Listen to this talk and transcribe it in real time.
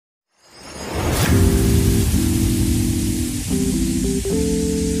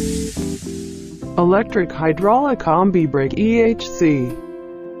Electric hydraulic combi brake (EHC).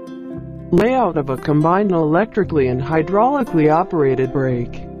 Layout of a combined electrically and hydraulically operated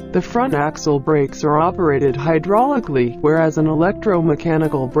brake. The front axle brakes are operated hydraulically, whereas an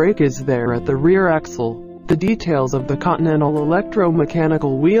electromechanical brake is there at the rear axle. The details of the Continental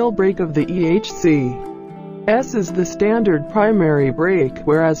electromechanical wheel brake of the EHC. S is the standard primary brake,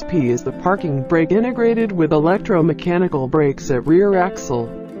 whereas P is the parking brake integrated with electromechanical brakes at rear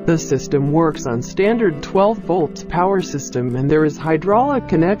axle. The system works on standard 12 volts power system and there is hydraulic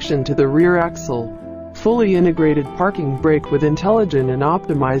connection to the rear axle. Fully integrated parking brake with intelligent and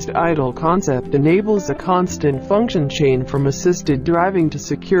optimized idle concept enables a constant function chain from assisted driving to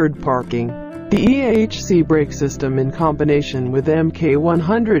secured parking. The EHC brake system in combination with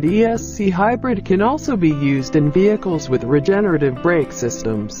MK100 ESC hybrid can also be used in vehicles with regenerative brake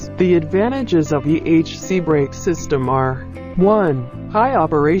systems. The advantages of EHC brake system are: 1. High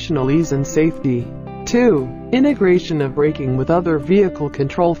operational ease and safety. 2. Integration of braking with other vehicle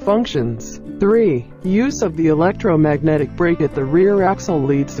control functions. 3. Use of the electromagnetic brake at the rear axle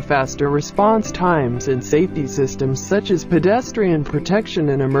leads to faster response times in safety systems such as pedestrian protection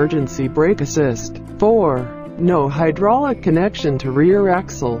and emergency brake assist. 4. No hydraulic connection to rear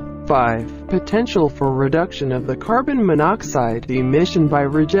axle. 5. Potential for reduction of the carbon monoxide emission by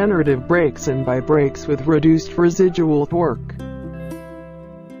regenerative brakes and by brakes with reduced residual torque.